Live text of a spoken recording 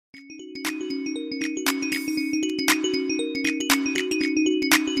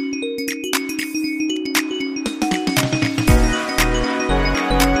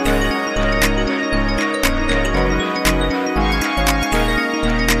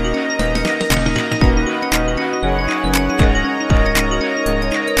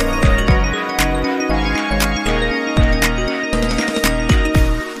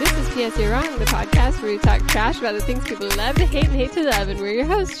trash about the things people love to hate and hate to love. And we're your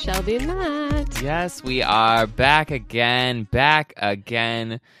hosts, Shelby and Matt. Yes, we are back again.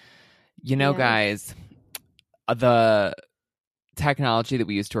 You know, guys, the technology that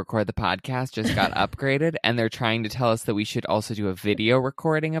we use to record the podcast just got upgraded, and they're trying to tell us that we should also do a video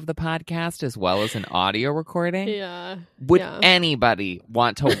recording of the podcast as well as an audio recording. Yeah. Would anybody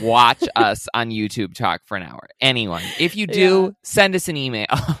want to watch us on YouTube talk for an hour? Anyone? If you do, send us an email.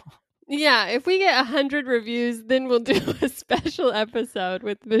 Yeah, if we get 100 reviews, then we'll do a special episode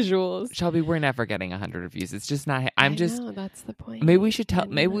with visuals. Shelby, we're never getting 100 reviews. It's just not. I know, that's the point. Maybe we should tell.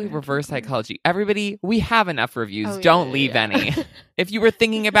 Maybe we reverse psychology. Everybody, we have enough reviews. Don't leave any. If you were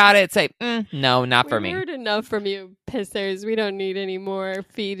thinking about it, say no, not for me. We heard enough from you, pissers. We don't need any more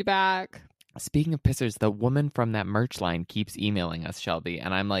feedback. Speaking of pissers, the woman from that merch line keeps emailing us, Shelby,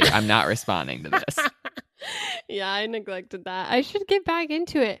 and I'm like, I'm not responding to this. Yeah, I neglected that. I should get back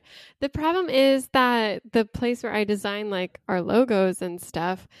into it. The problem is that the place where I design like our logos and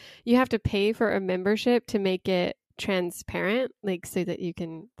stuff, you have to pay for a membership to make it transparent, like so that you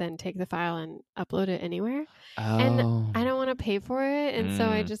can then take the file and upload it anywhere. Oh. And I don't want to pay for it, and so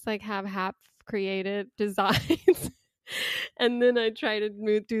I just like have half created designs, and then I try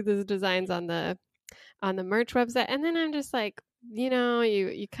to do those designs on the merch website, and then I'm just like, you know,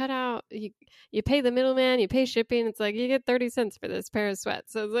 you cut out, you pay the middleman, you pay shipping. It's like you get 30 cents for this pair of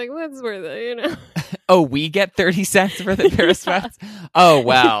sweats. So it's like, what's worth it, you know? Oh, we get 30 cents for the pair of sweats? Oh,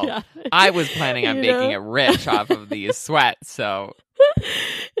 well, I was planning on making it rich off of these sweats, so.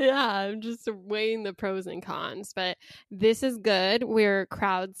 Yeah, I'm just weighing the pros and cons, but this is good. We're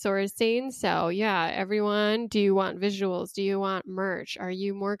crowdsourcing. So yeah, everyone, do you want visuals? Do you want merch? Are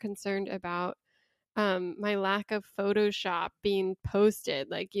you more concerned about my lack of Photoshop being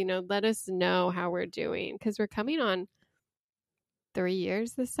posted? Like, you know, let us know how we're doing, because we're coming on 3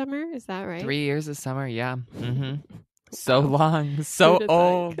 years this summer. Is that right? 3 years this summer, yeah. Mm-hmm. So long, so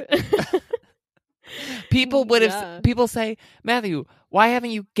old. People would have. People say, Matthew, why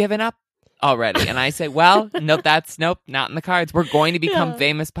haven't you given up already? And I say, well, nope, not in the cards. We're going to become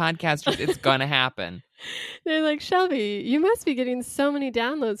famous podcasters. It's gonna happen. They're like, Shelby, you must be getting so many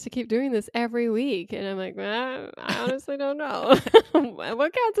downloads to keep doing this every week. And I'm like, well, I honestly don't know.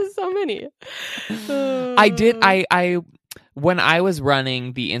 What counts as so many? I when I was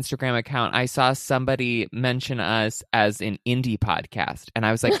running the Instagram account, I saw somebody mention us as an indie podcast, and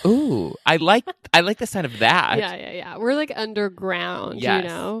I was like, ooh, I like the sound of that. Yeah. We're like underground, yes. You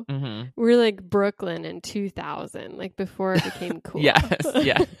know? Mm-hmm. We're like Brooklyn in 2000, like before it became cool.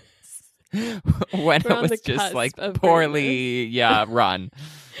 Yes. When it was just like poorly, run.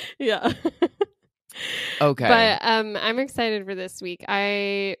 Yeah. Okay. But I'm excited for this week.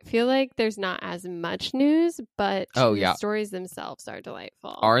 I feel like there's not as much news, but the stories themselves are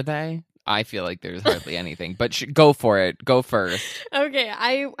delightful. Are they? I feel like there's hardly anything, but go for it. Go first. Okay.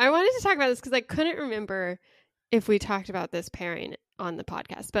 I wanted to talk about this because I couldn't remember if we talked about this pairing on the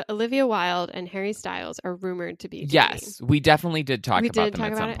podcast, but Olivia Wilde and Harry Styles are rumored to be dating. Yes, we definitely did talk about them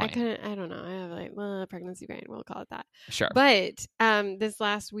at some point. I don't know. I have like, pregnancy brain, we'll call it that. Sure. But this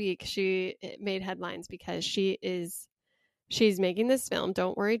last week, she made headlines because she's making this film,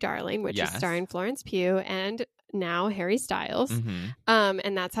 Don't Worry, Darling, which is starring Florence Pugh and now Harry Styles. Mm-hmm.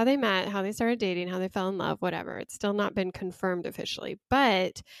 And that's how they met, how they started dating, how they fell in love, whatever. It's still not been confirmed officially.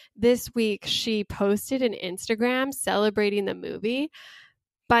 But this week she posted an Instagram celebrating the movie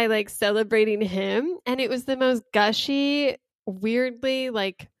by like celebrating him. And it was the most gushy, weirdly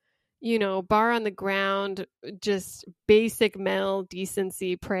like, you know, bar on the ground, just basic male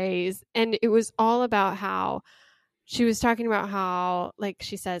decency praise. And it was all about how she was talking about how, like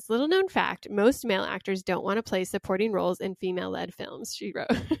she says, little known fact, most male actors don't want to play supporting roles in female-led films, she wrote.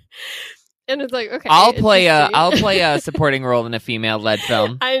 And it's like, okay, I'll play a supporting role in a female-led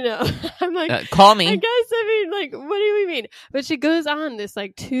film. I know. I'm like, call me. I guess, I mean, like, what do we mean? But she goes on this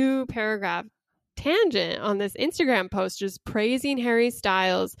like 2-paragraph tangent on this Instagram post, just praising Harry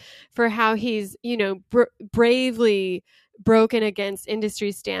Styles for how he's, you know, bravely broken against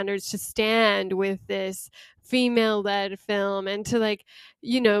industry standards to stand with this female-led film and to like,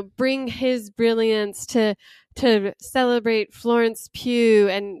 you know, bring his brilliance to celebrate Florence Pugh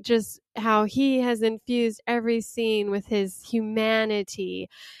and just how he has infused every scene with his humanity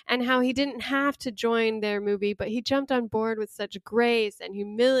and how he didn't have to join their movie, but he jumped on board with such grace and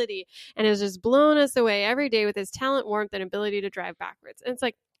humility and has just blown us away every day with his talent, warmth, and ability to drive backwards. And it's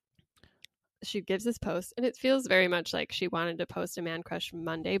like, she gives this post and it feels very much like she wanted to post a man crush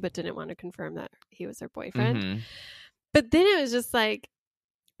Monday, but didn't want to confirm that he was her boyfriend. Mm-hmm. But then it was just like,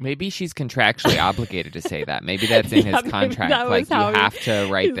 maybe she's contractually obligated to say that. Maybe that's in his contract. Like, you have to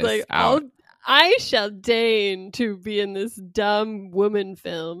write this out. I shall deign to be in this dumb woman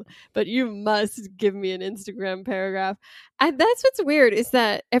film, but you must give me an Instagram paragraph. And that's what's weird is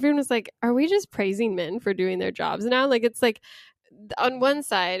that everyone was like, are we just praising men for doing their jobs now? Like, it's like, on one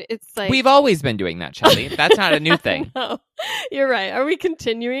side, it's like... We've always been doing that, Shelly. That's not a new thing. No, you're right. Are we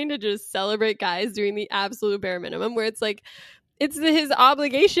continuing to just celebrate guys doing the absolute bare minimum where it's like, it's his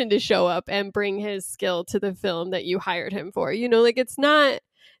obligation to show up and bring his skill to the film that you hired him for? You know, like, it's not...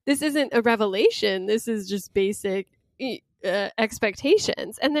 This isn't a revelation. This is just basic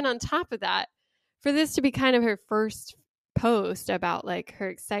expectations. And then on top of that, for this to be kind of her first post about like her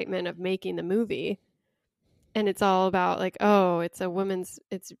excitement of making the movie, and it's all about like, oh, it's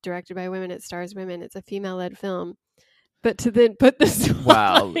directed by women, it stars women, it's a female-led film. But to then put this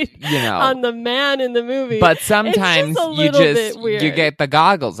on the man in the movie. But sometimes you get the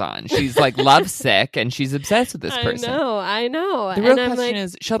goggles on. She's like lovesick and she's obsessed with this person. I know. The real question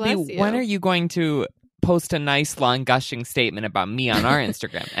is, Shelby, when are you going to post a nice long gushing statement about me on our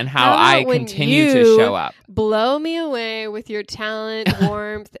Instagram and how I continue to show up? Blow me away with your talent,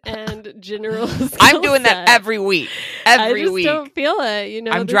 warmth, and general skill I'm doing that every week. I just don't feel it. You know,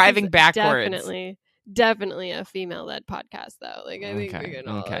 I'm driving backwards. Definitely a female-led podcast, though. Like, I think we can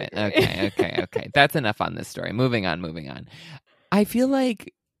all agree. Okay. That's enough on this story. Moving on. I feel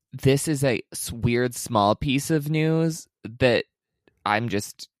like this is a weird, small piece of news that I'm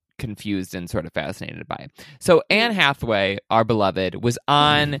just confused and sort of fascinated by. So Anne Hathaway, our beloved, was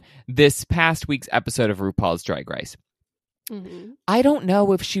on this past week's episode of RuPaul's Drag Race. Mm-hmm. I don't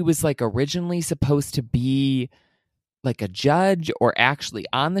know if she was like originally supposed to be like a judge or actually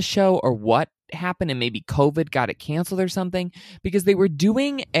on the show or what happened, and maybe COVID got it canceled or something, because they were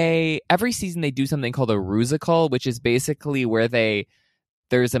doing every season they do something called a Rusical, which is basically where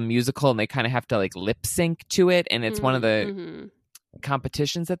there's a musical and they kind of have to like lip sync to it, and it's one of the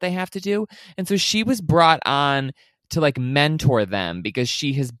competitions that they have to do. And so she was brought on to like mentor them because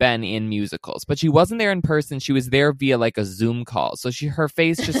she has been in musicals, but she wasn't there in person. She was there via like a Zoom call. So her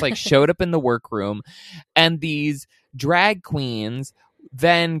face just like showed up in the workroom, and these drag queens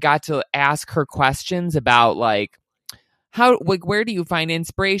then got to ask her questions about like where do you find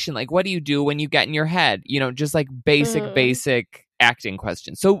inspiration? Like, what do you do when you get in your head? You know, just like basic acting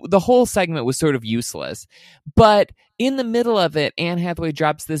questions. So the whole segment was sort of useless, but in the middle of it, Anne Hathaway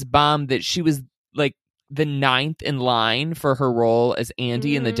drops this bomb that she was like the 9th in line for her role as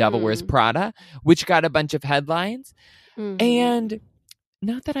Andy in The Devil Wears Prada, which got a bunch of headlines. And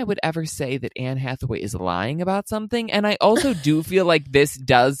not that I would ever say that Anne Hathaway is lying about something. And I also do feel like this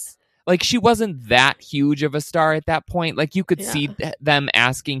does, like, she wasn't that huge of a star at that point. Like, you could see them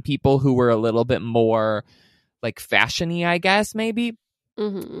asking people who were a little bit more like fashion-y, I guess, maybe.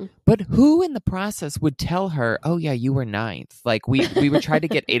 But who in the process would tell her, oh yeah, you were 9th? Like, we would try to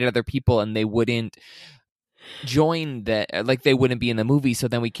get 8 other people and they wouldn't join like they wouldn't be in the movie, so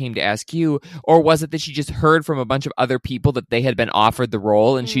then we came to ask you. Or was it that she just heard from a bunch of other people that they had been offered the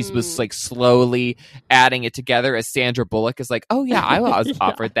role, and she was like slowly adding it together as Sandra Bullock is like, oh yeah, I was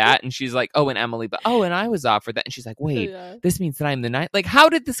offered that, and she's like, oh, and Emily, but and I was offered that, and she's like, wait, this means that I'm the 9th? Like, how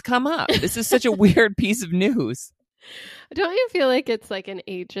did this come up? This is such a weird piece of news. Don't you feel like it's like an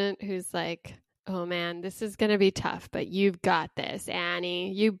agent who's like, oh man, this is going to be tough, but you've got this,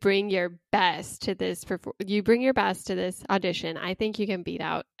 Annie. You bring your best to this. You bring your best to this audition. I think you can beat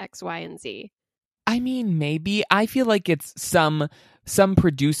out X, Y, and Z. I mean, maybe. I feel like it's some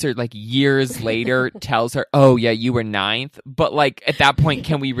producer like years later tells her, oh yeah, you were 9th. But like at that point,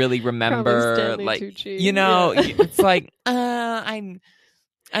 can we really remember? Like, you know, it's like I'm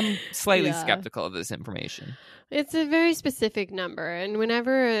slightly skeptical of this information. It's a very specific number, and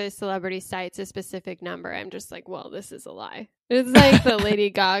whenever a celebrity cites a specific number, I'm just like, well, this is a lie. It's like the Lady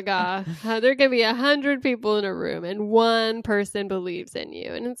Gaga. There can be 100 people in a room, and one person believes in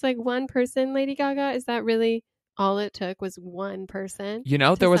you. And it's like, one person, Lady Gaga? Is that really all it took, was one person? You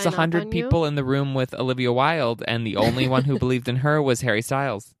know, there was 100 people in the room with Olivia Wilde, and the only one who believed in her was Harry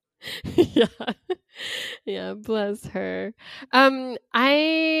Styles. Yeah, bless her.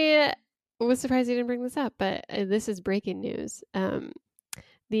 I was surprised you didn't bring this up, but this is breaking news.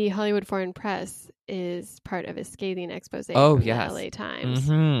 The Hollywood Foreign Press is part of a scathing expose from the LA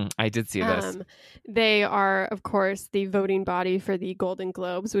Times. I did see this. They are, of course, the voting body for the Golden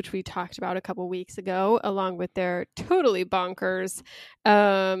Globes, which we talked about a couple weeks ago, along with their totally bonkers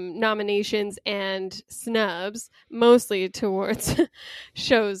nominations and snubs, mostly towards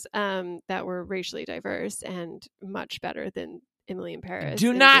shows that were racially diverse and much better than Emily in Paris.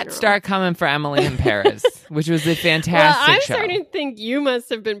 Do not start coming for Emily in Paris. which was a Well, fantastic I'm show. starting to think you must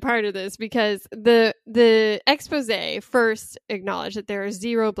have been part of this because the expose first acknowledged that there are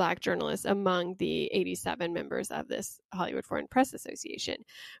 0 Black journalists among the 87 members of this Hollywood Foreign Press Association,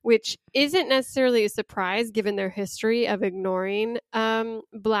 which isn't necessarily a surprise given their history of ignoring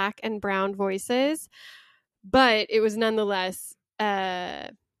Black and brown voices, but it was nonetheless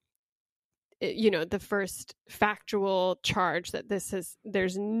the first factual charge that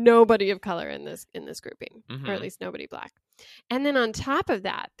there's nobody of color in this grouping, or at least nobody Black. And then on top of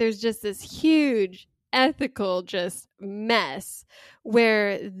that, there's just this huge ethical just mess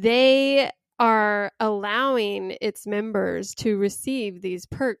where they are allowing its members to receive these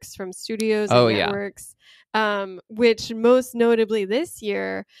perks from studios and networks, which most notably this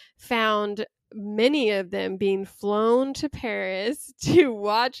year found many of them being flown to Paris to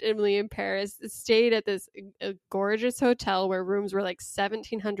watch Emily in Paris, stayed at this gorgeous hotel where rooms were like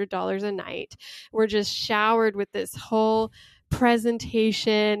 $1,700 a night, were just showered with this whole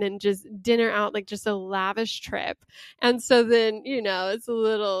presentation and just dinner out, like just a lavish trip. And so then, it's a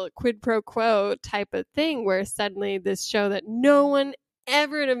little quid pro quo type of thing where suddenly this show that no one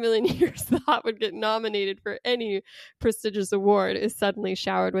ever in a million years thought would get nominated for any prestigious award is suddenly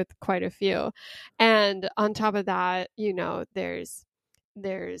showered with quite a few. And on top of that, there's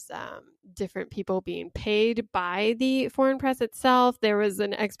different people being paid by the foreign press itself. There was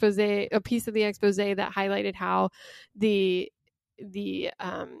a piece of the expose that highlighted how the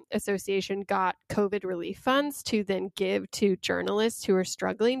association got COVID relief funds to then give to journalists who are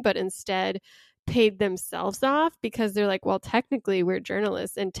struggling, but instead paid themselves off because they're like, well, technically we're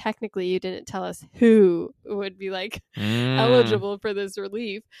journalists and technically you didn't tell us who would be like eligible for this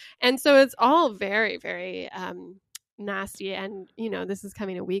relief. And so it's all very, very nasty. And, this is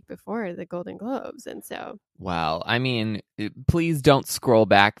coming a week before the Golden Globes. And so. Well, I mean, please don't scroll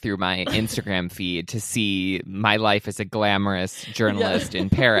back through my Instagram feed to see my life as a glamorous journalist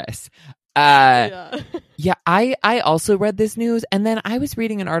in Paris. Yeah, I also read this news, and then I was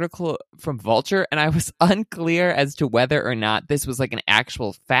reading an article from Vulture, and I was unclear as to whether or not this was like an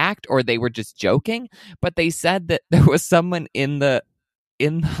actual fact or they were just joking. But they said that there was someone in the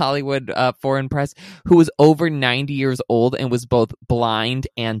Hollywood Foreign Press who was over 90 years old and was both blind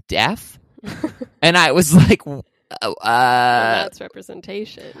and deaf. And I was like, well, that's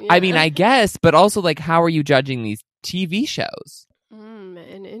representation. Yeah. I mean, I guess, but also like, how are you judging these TV shows?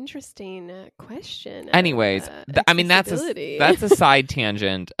 An interesting question. Anyways, I mean, that's a side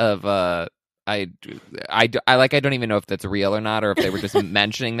tangent of I don't even know if that's real or not, or if they were just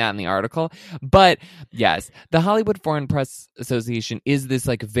mentioning that in the article. But yes, the Hollywood Foreign Press Association is this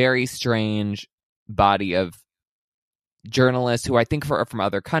like very strange body of journalists who I think are from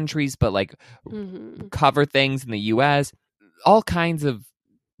other countries, but like cover things in the U.S. All kinds of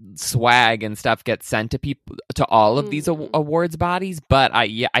swag and stuff gets sent to people, to all of these awards bodies. But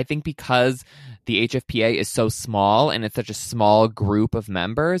I think because the HFPA is so small and it's such a small group of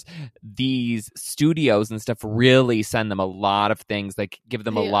members, these studios and stuff really send them a lot of things, like give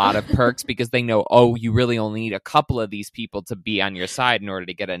them a lot of perks because they know, oh, you really only need a couple of these people to be on your side in order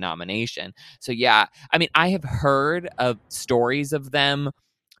to get a nomination. So yeah, I mean, I have heard of stories of them,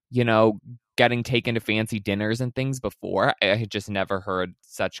 getting taken to fancy dinners and things before. I had just never heard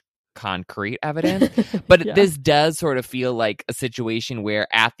such concrete evidence. But this does sort of feel like a situation where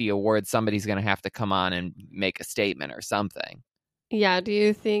at the awards, somebody's going to have to come on and make a statement or something. Yeah. Do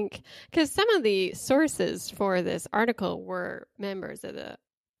you think, because some of the sources for this article were members of the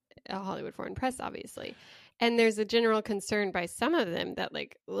Hollywood Foreign Press, obviously. And there's a general concern by some of them that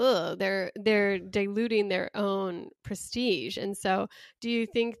like, they're diluting their own prestige. And so do you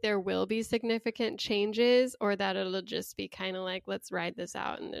think there will be significant changes, or that it'll just be kind of like, let's ride this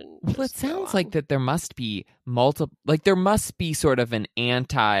out? And then well, it sounds like that there must be there must be sort of an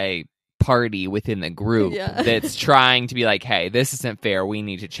anti-party within the group that's trying to be like, hey, this isn't fair. We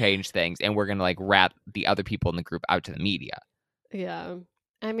need to change things. And we're going to like rat the other people in the group out to the media. Yeah.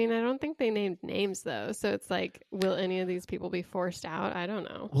 I mean, I don't think they named names, though. So it's like, will any of these people be forced out? I don't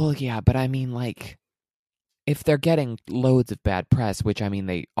know. Well, yeah, but I mean, like, if they're getting loads of bad press, which I mean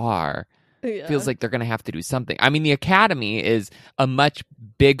they are, feels like they're going to have to do something. I mean, the Academy is a much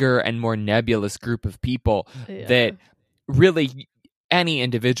bigger and more nebulous group of people that really any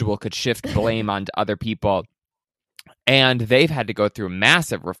individual could shift blame onto other people. And they've had to go through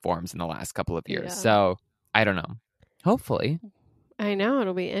massive reforms in the last couple of years. So, I don't know. Hopefully. I know,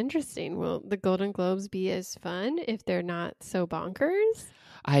 it'll be interesting. Will the Golden Globes be as fun if they're not so bonkers?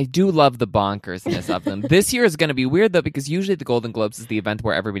 I do love the bonkersness of them. This year is going to be weird, though, because usually the Golden Globes is the event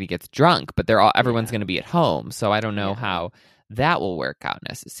where everybody gets drunk, but everyone's going to be at home. So I don't know how that will work out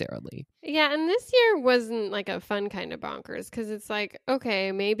necessarily. Yeah, and this year wasn't like a fun kind of bonkers because it's like,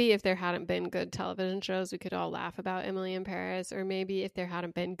 okay, maybe if there hadn't been good television shows, we could all laugh about Emily in Paris, or maybe if there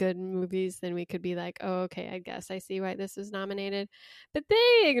hadn't been good movies, then we could be like, oh, okay, I guess I see why this was nominated. But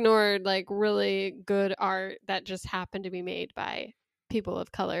they ignored like really good art that just happened to be made by people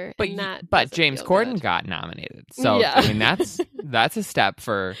of color. But and that but doesn't James feel Corden good. got nominated, so Yeah. I mean that's a step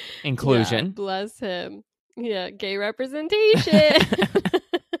for inclusion. Yeah, bless him. Yeah, gay representation.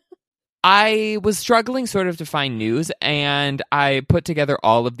 I was struggling sort of to find news, and I put together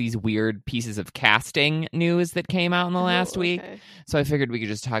all of these weird pieces of casting news that came out in the last week. Okay. So I figured we could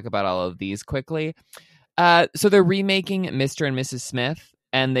just talk about all of these quickly. So they're remaking Mr. and Mrs. Smith,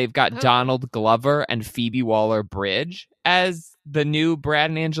 and they've got Donald Glover and Phoebe Waller-Bridge as the new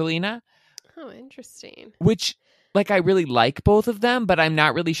Brad and Angelina, Oh, interesting. which, like, I really like both of them, but I'm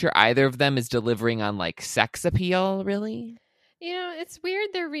not really sure either of them is delivering on, like, sex appeal, really. You know, it's weird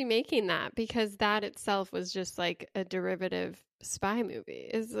they're remaking that because that itself was just like a derivative spy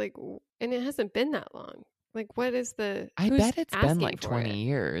movie. It's like, and it hasn't been that long. Like, what is the? I who's bet it's been asking like for 20 it?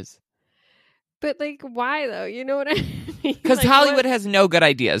 years. But like, why though? You know what I mean? Because Like, Hollywood what- has no good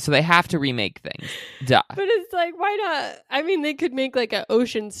ideas, so they have to remake things. Duh. But it's like, why not? I mean, they could make like a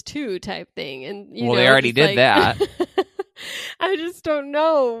Ocean's 2 type thing, and you Well, know, they already just, did like- that. I just don't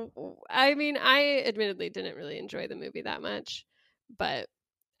know. I mean, I admittedly didn't really enjoy the movie that much, but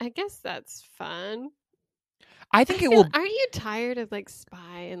I guess that's fun. I think it will. Aren't you tired of like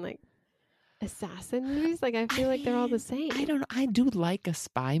spy and like assassin movies? Like, I feel like they're all the same. I don't know. I do like a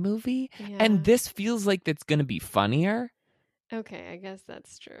spy movie, Yeah. and this feels like it's going to be funnier. Okay, I guess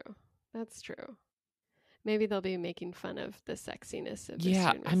that's true. That's true. Maybe they'll be making fun of the sexiness of.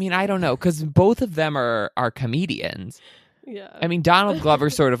 Yeah, Mr. and I mean, Mrs. I don't know, because both of them are comedians. Yeah. I mean, Donald Glover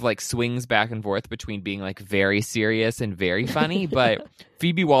sort of like swings back and forth between being like very serious and very funny, but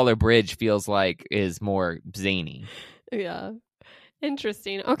Phoebe Waller-Bridge feels like is more zany. Yeah.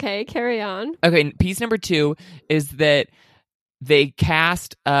 Interesting. Okay, carry on. Okay, piece number 2 is that they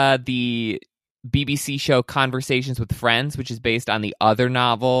cast the BBC show Conversations with Friends, which is based on the other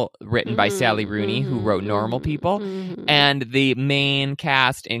novel written by Sally Rooney, who wrote Normal People. Mhm. And the main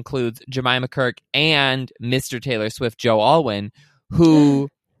cast includes Jemima Kirk and Mr. Taylor Swift, Joe Alwyn, who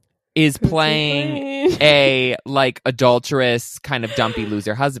is Who's he playing a like adulterous kind of dumpy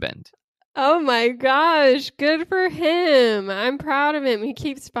loser husband. Oh my gosh, good for him. I'm proud of him. He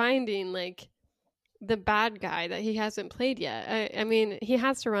keeps finding like the bad guy that he hasn't played yet. I mean, he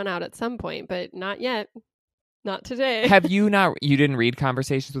has to run out at some point, but not yet. Not today. Have you didn't read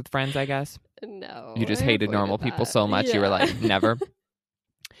Conversations with Friends, I guess? No. You just I hated avoided normal people that. so much you were Yeah. like, never.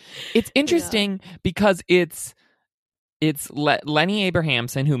 It's interesting because it's Lenny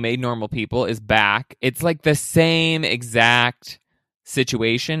Abrahamson, who made Normal People, is back. It's like the same exact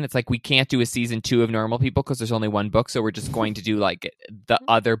situation. It's like we can't do a season 2 of Normal People because there's only one book, so we're just going to do like the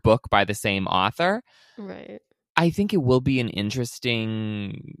other book by the same author. Right. I think it will be an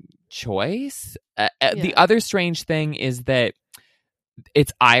interesting choice. The Yeah. other strange thing is that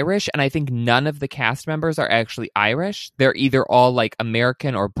it's Irish, and I think none of the cast members are actually Irish. They're either all like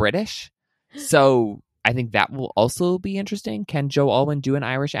American or British. So I think that will also be interesting. Can Joe Alwyn do an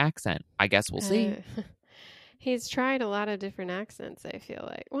Irish accent? I guess we'll see. He's tried a lot of different accents, I feel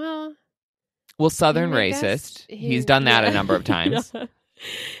like. Well, Well, Southern I guess racist. He's done that a number of times. Yeah.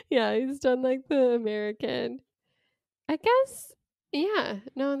 Yeah, he's done like the American. I guess, yeah.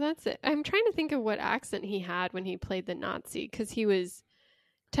 No, that's it. I'm trying to think of what accent he had when he played the Nazi, because he was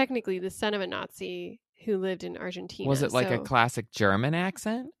technically the son of a Nazi who lived in Argentina. Was it like a so- classic German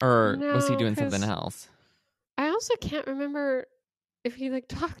accent? Or was he No, doing something 'cause else? I also can't remember if he like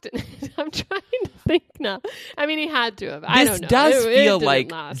talked in it. I'm trying to think now. I mean, he had to have. I This don't know. does It feel didn't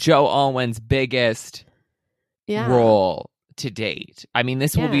like last. Joe Alwyn's biggest Yeah. role to date. I mean,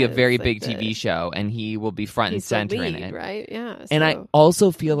 this will be a Yeah, very it's big like TV show, and he will be front and He's the center in lead, it. right? Yeah. And I so-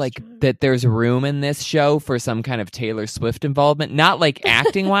 also feel like strong. that there's room in this show for some kind of Taylor Swift involvement, not like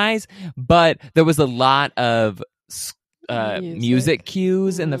acting wise, but there was a lot of music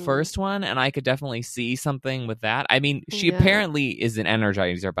cues in the Mhm. first one, and I could definitely see something with that. I mean, she Yeah. apparently is an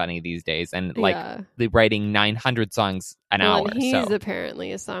Energizer bunny these days, and like Yeah. they're writing 900 songs an Well, hour. and he's So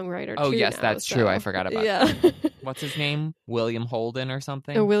apparently a songwriter. Oh, too yes, now, that's true. I so- forgot about yeah. what's his name? William Holden or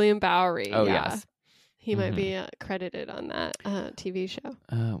something? William Bowery. Oh, yeah. yes. He might Mhm. be credited on that TV show.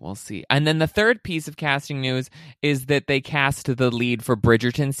 We'll see. And then the third piece of casting news is that they cast the lead for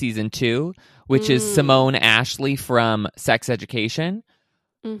Bridgerton season 2, which is Simone Ashley from Sex Education.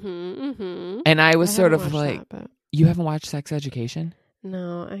 Mm-hmm. And I was I sort haven't of watched like, that, but you haven't watched Sex Education?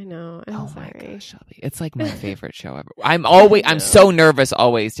 No, I know. I'm sorry. My gosh, Shelby. It's like my favorite show ever. I'm so nervous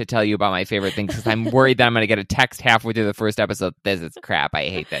always to tell you about my favorite things because I'm worried that I'm going to get a text halfway through the first episode. This is crap. I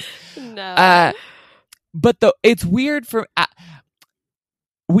hate this. No. But it's weird for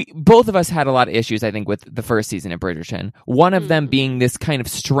we both of us had a lot of issues, I think, with the first season of Bridgerton. One of them being this kind of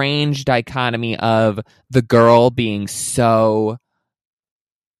strange dichotomy of the girl being so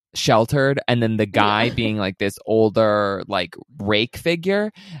sheltered and then the guy being like this older like rake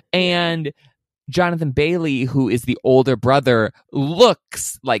figure, and Jonathan Bailey, who is the older brother,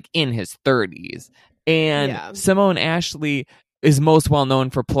 looks like in his 30s, and Simone Ashley is most well known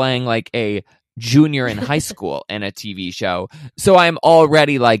for playing like a junior in high school in a TV show. So I'm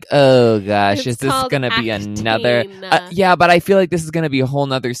already like, oh gosh, is this gonna be another but I feel like this is gonna be a whole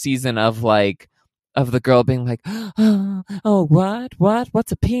nother season of like of the girl being like, oh,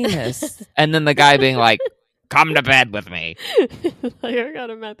 what's a penis? And then the guy being like, come to bed with me. Like, I got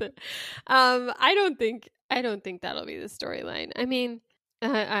a method. I don't think that'll be the storyline. I mean,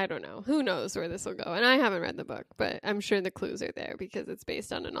 I don't know. Who knows where this will go? And I haven't read the book, but I'm sure the clues are there because it's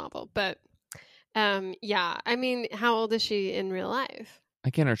based on a novel. But I mean, how old is she in real life?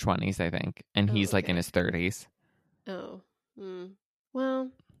 Like in her 20s, I think. And he's like in his 30s. Oh. Well,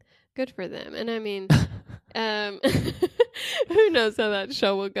 good for them. And I mean, who knows how that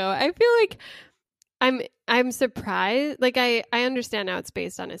show will go. I feel like I'm surprised. Like I understand now it's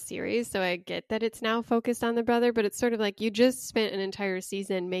based on a series, so I get that it's now focused on the brother, but it's sort of like you just spent an entire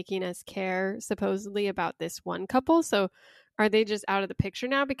season making us care supposedly about this one couple. So are they just out of the picture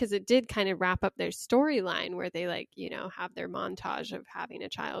now? Because it did kind of wrap up their storyline where they like, have their montage of having a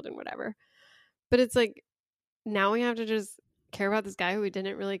child and whatever. But it's like now we have to just care about this guy who we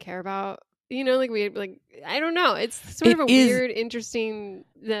didn't really care about. I don't know. It's sort of a weird, interesting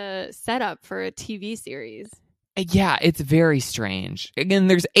setup for a TV series. Yeah, it's very strange. Again,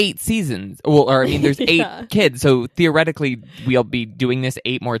 there's 8 seasons. Well, or I mean, there's 8 kids. So theoretically, we'll be doing this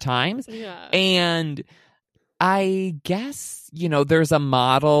 8 more times. Yeah. And I guess, there's a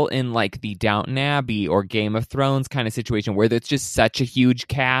model in like the Downton Abbey or Game of Thrones kind of situation where it's just such a huge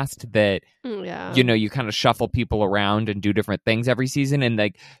cast that, you kind of shuffle people around and do different things every season. And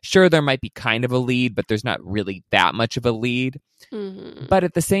like, sure, there might be kind of a lead, but there's not really that much of a lead. Mm-hmm. But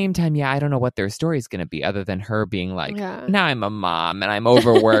at the same time, I don't know what their story is going to be other than her being like, now I'm a mom and I'm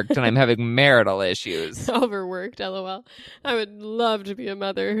overworked and I'm having marital issues. Overworked, LOL. I would love to be a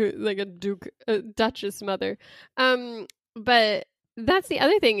mother who like a duchess mother. But that's the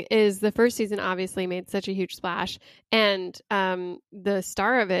other thing is the first season obviously made such a huge splash, and the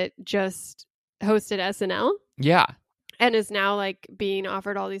star of it just hosted SNL. Yeah. And is now like being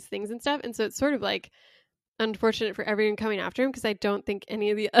offered all these things and stuff. And so it's sort of like unfortunate for everyone coming after him because I don't think any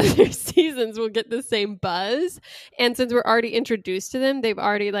of the other seasons will get the same buzz. And since we're already introduced to them, they've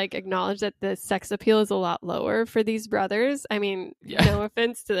already like acknowledged that the sex appeal is a lot lower for these brothers. I mean, no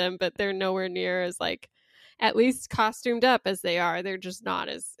offense to them, but they're nowhere near as like at least costumed up as they are. They're just not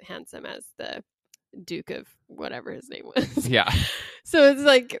as handsome as the Duke of whatever his name was. Yeah. So it's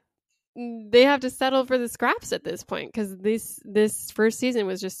like they have to settle for the scraps at this point because this first season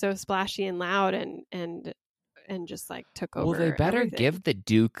was just so splashy and loud and just like took over. Well, they better everything. give the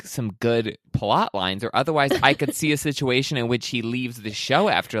Duke some good plot lines, or otherwise I could see a situation in which he leaves the show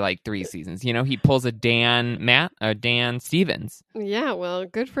after like 3 seasons. He pulls a Dan Stevens. Yeah, well,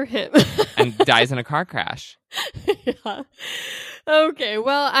 good for him. And dies in a car crash. Yeah. Okay,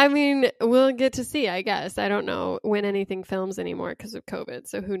 well, I mean, we'll get to see, I guess. I don't know when anything films anymore because of COVID,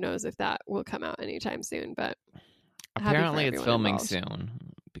 so who knows if that will come out anytime soon, but apparently it's filming soon.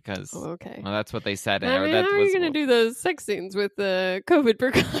 Because okay. Well, that's what they said. I mean, how are you going to do those sex scenes with the COVID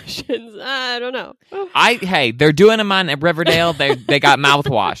precautions? I don't know. Hey, they're doing them on Riverdale. They got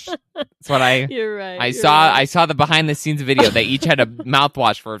mouthwash. That's what You're right. I saw the behind the scenes video. They each had a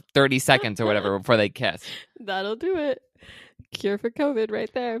mouthwash for 30 seconds or whatever before they kissed. That'll do it. Cure for COVID right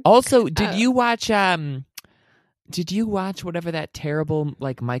there. Also, did you watch whatever that terrible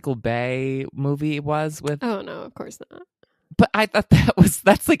like Michael Bay movie was with? Oh no, of course not. But I thought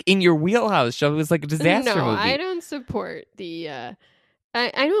that's like in your wheelhouse show. It was like a disaster movie. No, I don't support the I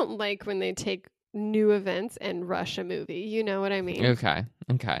don't like when they take new events and rush a movie. You know what I mean? Okay.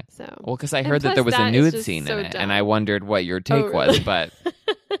 So well, because I heard that there was a nude scene so in it, dumb. and I wondered what your take was, but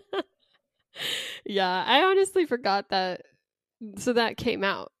yeah, I honestly forgot that. So that came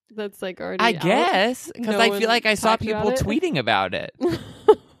out. That's like already. I guess because I feel like I saw people tweeting about it.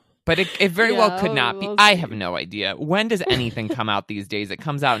 But it very well could not be. I have no idea. When does anything come out these days? It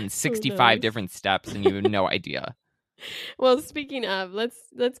comes out in 65 different steps, and you have no idea. Well, speaking of, let's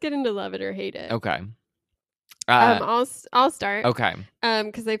get into Love It or Hate It. Okay. I'll start. Okay.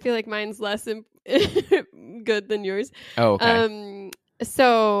 Because I feel like mine's less good than yours. Oh, okay.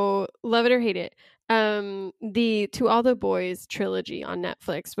 So love it or hate it. The To All the Boys trilogy on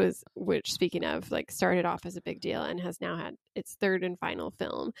Netflix which speaking of, like, started off as a big deal and has now had its third and final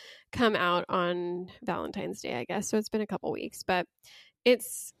film come out on Valentine's Day, I guess. So it's been a couple weeks, but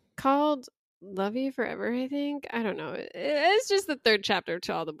it's called Love You Forever, I think. I don't know. It's just the third chapter of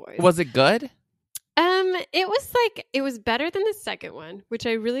To All the Boys. Was it good? It was better than the second one, which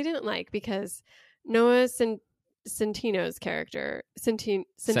I really didn't like because Noah Centinio's character, Centinio's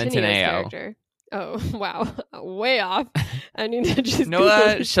character. Oh, wow. Way off. I need to just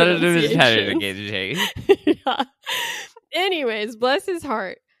Noah, shut it to yeah. Anyways, bless his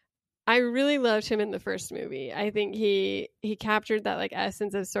heart. I really loved him in the first movie. I think he captured that, like,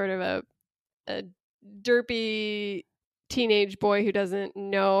 essence of sort of a derpy teenage boy who doesn't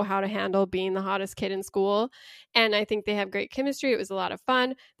know how to handle being the hottest kid in school. And I think they have great chemistry. It was a lot of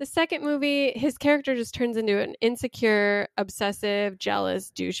fun. The second movie, his character just turns into an insecure, obsessive, jealous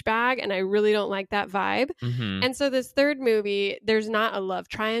douchebag. And I really don't like that vibe. Mm-hmm. And so this third movie, there's not a love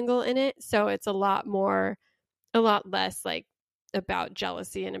triangle in it. So it's a lot less like about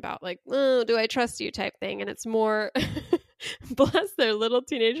jealousy and about, like, oh, do I trust you type thing. And it's more, bless their little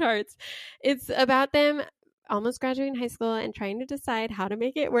teenage hearts. It's about them almost graduating high school and trying to decide how to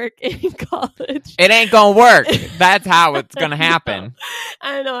make it work in college. It ain't gonna work. That's how it's gonna happen.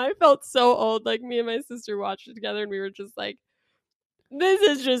 I know. I felt so old. Like, me and my sister watched it together and we were just like, this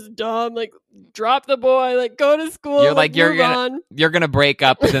is just dumb. Like, drop the boy. Like, go to school. You're like, you're gonna break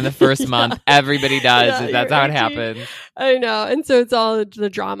up within the first month. Everybody does. Yeah, that's how it happens. I know. And so it's all the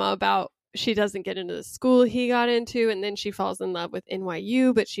drama about she doesn't get into the school he got into, and then she falls in love with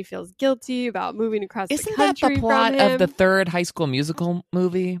NYU, but she feels guilty about moving across the country. Isn't that the plot of the third High School Musical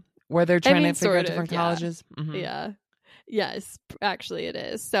movie where they're trying to figure out different colleges? Mm-hmm. Yeah. Yes, actually it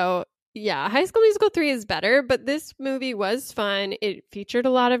is. So yeah, High School Musical 3 is better, but this movie was fun. It featured a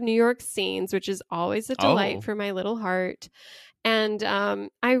lot of New York scenes, which is always a delight for my little heart. And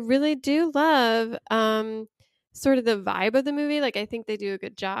I really do love sort of the vibe of the movie. Like, I think they do a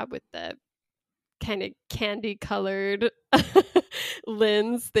good job with the kind of candy colored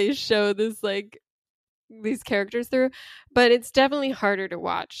lens they show this, like, these characters through. But it's definitely harder to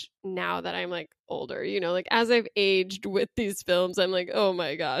watch now that I'm, like, older, you know, like, as I've aged with these films, I'm like, oh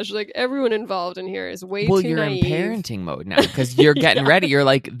my gosh, like, everyone involved in here is way too you're naive. In parenting mode now because you're getting ready. You're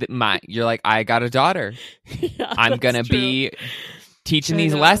like, I got a daughter. Yeah, I'm gonna be teaching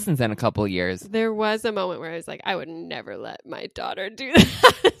these lessons in a couple of years. There was a moment where I was like, I would never let my daughter do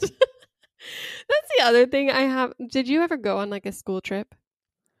that. That's the other thing I have. Did you ever go on, like, a school trip?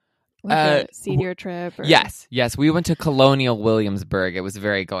 Like a senior trip? Or... Yes. We went to Colonial Williamsburg. It was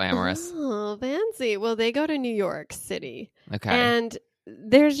very glamorous. Oh, fancy. Well, they go to New York City. Okay. And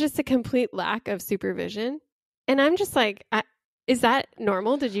there's just a complete lack of supervision. And I'm just like, is that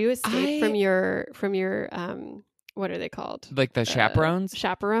normal? Did you escape from your what are they called? Like the chaperones?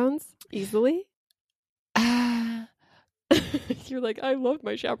 Chaperones easily? You're like, I love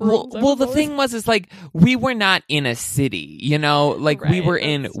my chaperones. Well, the thing is like, we were not in a city, you know, like, we were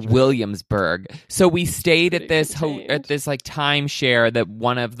in Williamsburg. So we stayed at this like timeshare that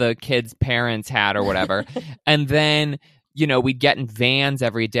one of the kids' parents had or whatever. And then, you know, we'd get in vans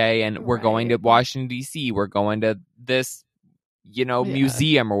every day and we're going to Washington, D.C. We're going to this, you know,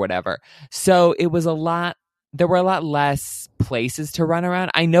 museum or whatever. So it was there were a lot less places to run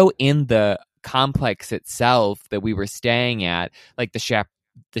around. I know in the complex itself that we were staying at, like, the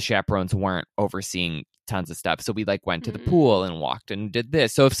chaperones weren't overseeing tons of stuff, so we, like, went to the pool and walked and did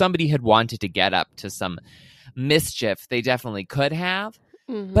this. So if somebody had wanted to get up to some mischief, they definitely could have.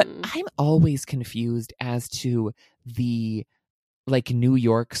 But I'm always confused as to the, like, New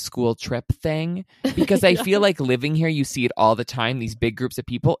York school trip thing, because I feel like living here, you see it all the time, these big groups of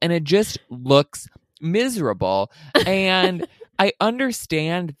people, and it just looks miserable. And I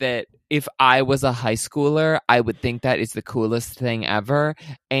understand that if I was a high schooler, I would think that is the coolest thing ever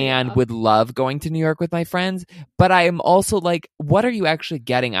and would love going to New York with my friends. But I am also like, what are you actually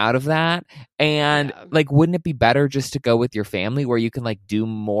getting out of that? And like, wouldn't it be better just to go with your family where you can, like, do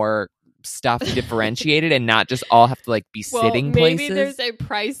more stuff differentiated and not just all have to, like, be sitting places? Maybe there's a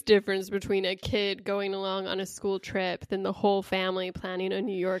price difference between a kid going along on a school trip than the whole family planning a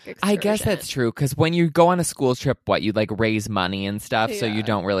New York excursion. I guess that's true, because when you go on a school trip, you, like, raise money and stuff, so you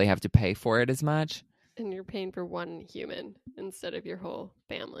don't really have to pay for it as much. And you're paying for one human instead of your whole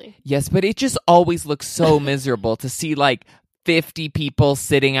family. Yes, but it just always looks so miserable to see, like, 50 people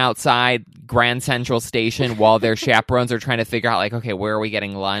sitting outside Grand Central Station while their chaperones are trying to figure out, like, okay, where are we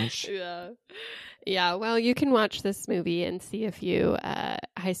getting lunch? Yeah. Yeah, well, you can watch this movie and see a few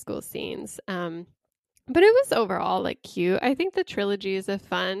high school scenes. But it was overall like cute. I think the trilogy is a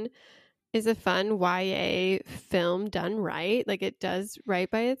fun YA film done right. Like it does right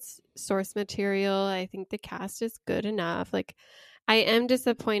by its source material. I think the cast is good enough. Like I am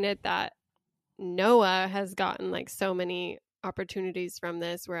disappointed that Noah has gotten like so many opportunities from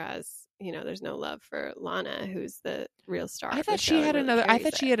this, whereas there's no love for Lana, who's the real star. I thought she had another. I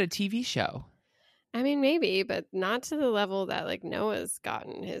thought she had a TV show. I mean, maybe, but not to the level that like Noah's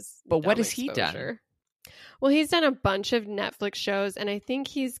gotten his. But what has he done? Well, he's done a bunch of Netflix shows, and I think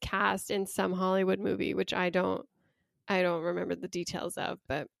he's cast in some Hollywood movie, which I don't remember the details of.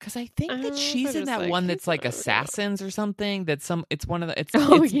 But because I think that she's in that one that's like Assassins or something. It's one of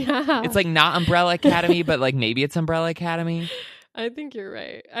the. Yeah. It's like not Umbrella Academy, but like maybe it's Umbrella Academy. I think you're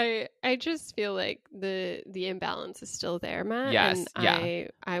right. I just feel like the imbalance is still there, Matt. Yes, and yeah.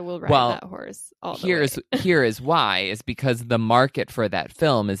 I will ride that horse all the way. Here is why is because the market for that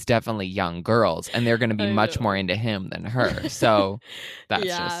film is definitely young girls, and they're going to be much more into him than her. So that's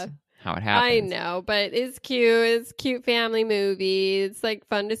just how it happens. I know, but it's cute. It's a cute family movie. It's like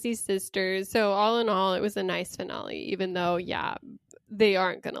fun to see sisters. So all in all, it was a nice finale, even though, they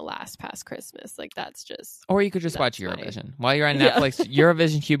aren't going to last past Christmas. Like that's just. Or you could just watch Eurovision while you're on Netflix.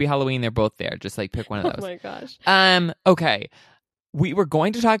 Eurovision, Hubie Halloween, they're both there. Just like pick one of those. Oh my gosh. Okay. We were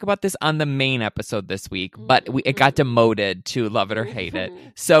going to talk about this on the main episode this week, but it got demoted to Love It or Hate It.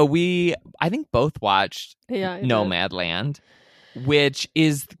 So I think both watched Nomadland, which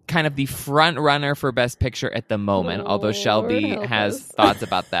is kind of the front runner for Best Picture at the moment, although Shelby has thoughts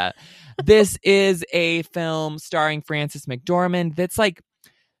about that. This is a film starring Frances McDormand that's like,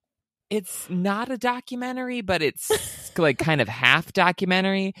 it's not a documentary, but it's like kind of half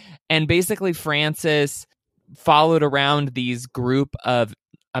documentary. And basically Frances followed around these group of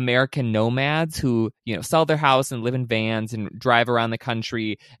American nomads who, sell their house and live in vans and drive around the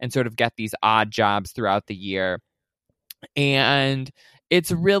country and sort of get these odd jobs throughout the year. And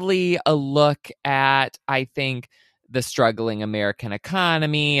it's really a look at, I think, the struggling American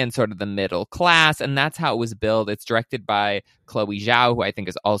economy and sort of the middle class. And that's how it was billed. It's directed by Chloe Zhao, who I think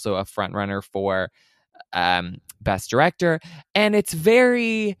is also a frontrunner for Best Director. And it's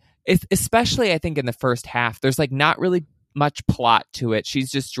especially I think in the first half, there's like not really much plot to it.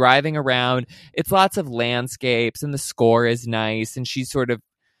 She's just driving around. It's lots of landscapes and the score is nice. And she's sort of,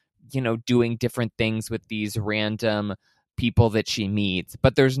 doing different things with these random people that she meets,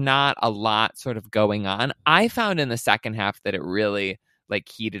 but there's not a lot sort of going on. I found in the second half that it really like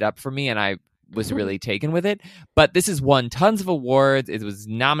heated up for me and I was really taken with it. But this has won tons of awards. It was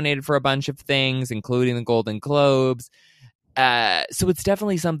nominated for a bunch of things, including the Golden Globes. So it's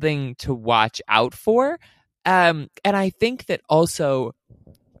definitely something to watch out for. And I think that also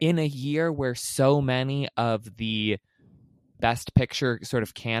in a year where so many of the Best Picture sort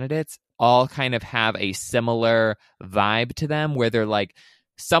of candidates all kind of have a similar vibe to them where they're like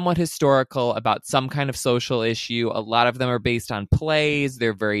somewhat historical about some kind of social issue. A lot of them are based on plays.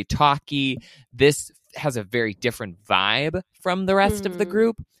 They're very talky. This has a very different vibe from the rest of the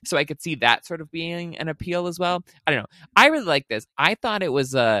group. So I could see that sort of being an appeal as well. I don't know. I really like this. I thought it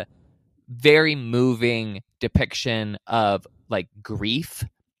was a very moving depiction of like grief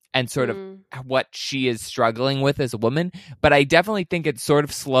and sort of what she is struggling with as a woman. But I definitely think it's sort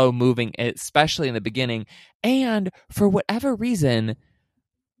of slow moving, especially in the beginning. And for whatever reason,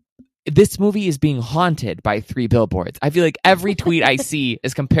 this movie is being haunted by 3 billboards. I feel like every tweet I see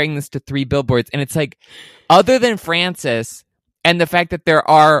is comparing this to 3 billboards. And it's like, other than Frances and the fact that there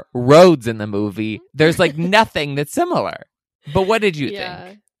are roads in the movie, there's like nothing that's similar. But what did you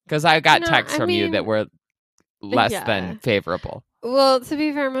think? Because I got texts from you that were less than favorable. Well, to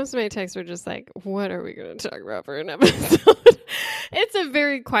be fair, most of my texts were just like, what are we going to talk about for an episode? It's a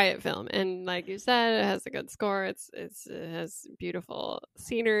very quiet film. And like you said, it has a good score. It has beautiful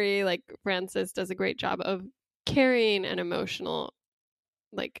scenery. Like Frances does a great job of carrying an emotional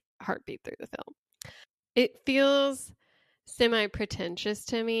like heartbeat through the film. It feels semi-pretentious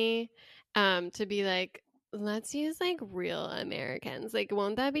to me to be like, let's use like real Americans. Like,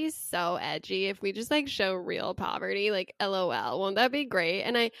 won't that be so edgy if we just like show real poverty? Like, LOL, won't that be great?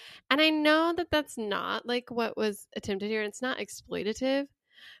 And I know that that's not like what was attempted here. It's not exploitative,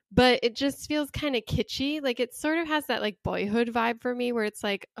 but it just feels kind of kitschy. Like, it sort of has that like Boyhood vibe for me, where it's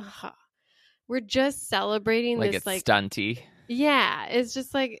like, we're just celebrating like this it's like stunty. Yeah, it's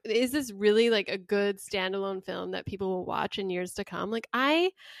just like, is this really like a good standalone film that people will watch in years to come? Like,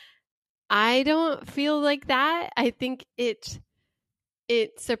 I don't feel like that. I think it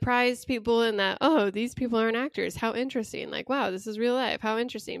surprised people in that, oh, these people aren't actors. How interesting. Like, wow, this is real life. How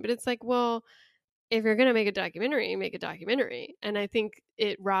interesting. But it's like, well, if you're going to make a documentary, make a documentary. And I think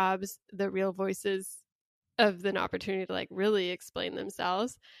it robs the real voices of an opportunity to like really explain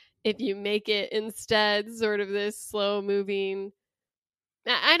themselves if you make it instead sort of this slow moving.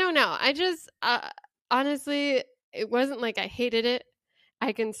 I don't know. I just honestly, it wasn't like I hated it.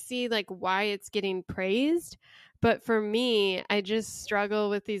 I can see like why it's getting praised, but for me, I just struggle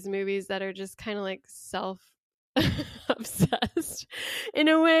with these movies that are just kind of like self obsessed in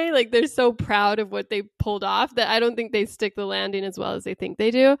a way. Like they're so proud of what they pulled off that I don't think they stick the landing as well as they think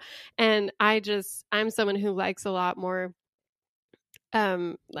they do. And I'm someone who likes a lot more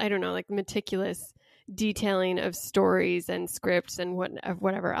I don't know, like meticulous detailing of stories and scripts and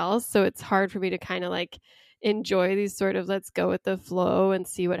whatever else. So it's hard for me to kind of like enjoy these sort of let's go with the flow and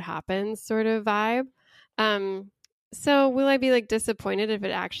see what happens sort of vibe. So will I be like disappointed if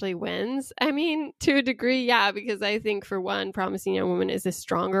it actually wins? I mean, to a degree, yeah, because I think for one, Promising Young Woman is a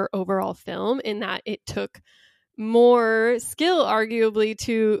stronger overall film in that it took more skill arguably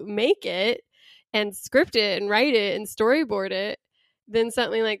to make it and script it and write it and storyboard it than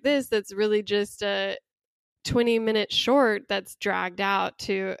something like this that's really just a 20-minute short that's dragged out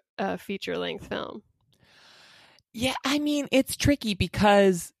to a feature-length film. Yeah, I mean, it's tricky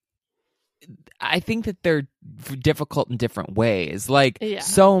because I think that they're difficult in different ways. Like,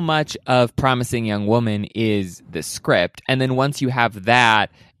 so much of Promising Young Woman is the script, and then once you have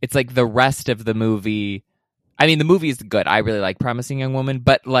that, it's like the rest of the movie. I mean, the movie is good. I really like Promising Young Woman,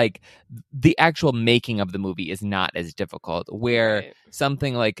 but like the actual making of the movie is not as difficult. Where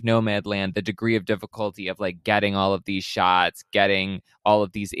something like Nomadland, the degree of difficulty of like getting all of these shots, getting all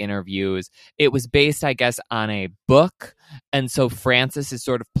of these interviews, it was based, I guess, on a book. And so Frances is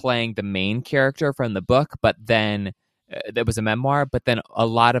sort of playing the main character from the book, but then that was a memoir, but then a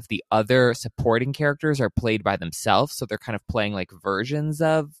lot of the other supporting characters are played by themselves. So they're kind of playing like versions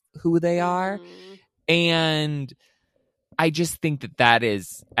of who they are. And I just think that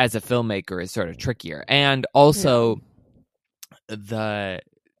is, as a filmmaker, is sort of trickier. And also the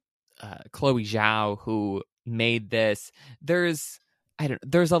Chloe Zhao who made this, there's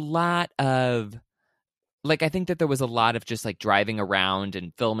a lot of, like, I think that there was a lot of just like driving around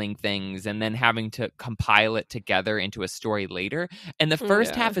and filming things and then having to compile it together into a story later. And the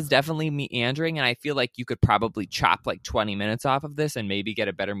first half is definitely meandering, and I feel like you could probably chop like 20 minutes off of this and maybe get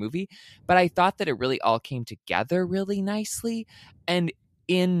a better movie. But I thought that it really all came together really nicely. And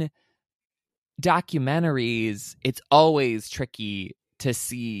in documentaries, it's always tricky to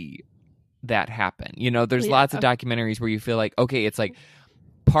see that happen. You know, there's lots of documentaries where you feel like, okay, it's like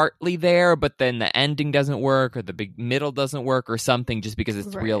partly there, but then the ending doesn't work or the big middle doesn't work or something, just because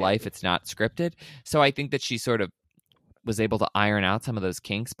it's real life, it's not scripted. So I think that she sort of was able to iron out some of those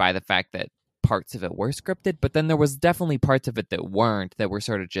kinks by the fact that parts of it were scripted, but then there was definitely parts of it that weren't, that were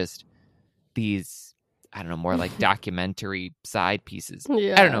sort of just these, I don't know, more like documentary side pieces.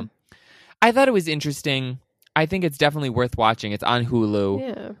 I don't know. I thought it was interesting. I think it's definitely worth watching. It's on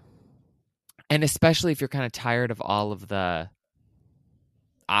Hulu. And especially if you're kind of tired of all of the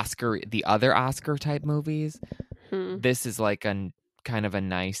other Oscar type movies, this is like a kind of a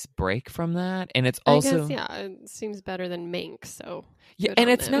nice break from that. And it's also, I guess, it seems better than Mank. So and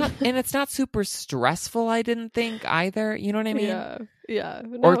it's not super stressful, I didn't think either. You know what I mean? No,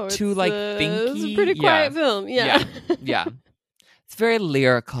 or too like thinky. It's a pretty quiet film. Yeah. It's very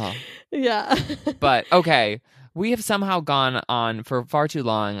lyrical. But okay, we have somehow gone on for far too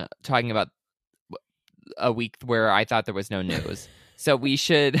long talking about a week where I thought there was no news. So we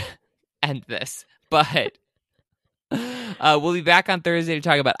should end this. But we'll be back on Thursday to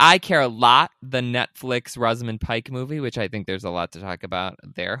talk about I Care a Lot, the Netflix Rosamund Pike movie, which I think there's a lot to talk about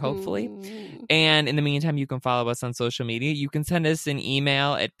there, hopefully. And in the meantime, you can follow us on social media. You can send us an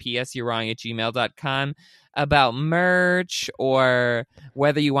email at psyou'rewrong@gmail.com about merch or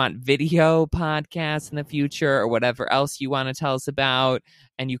whether you want video podcasts in the future or whatever else you want to tell us about.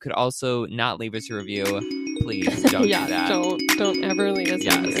 And you could also not leave us a review. Please don't do that. Don't ever leave us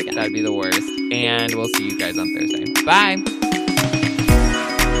a review again. That'd be the worst. And we'll see you guys on Thursday. Bye.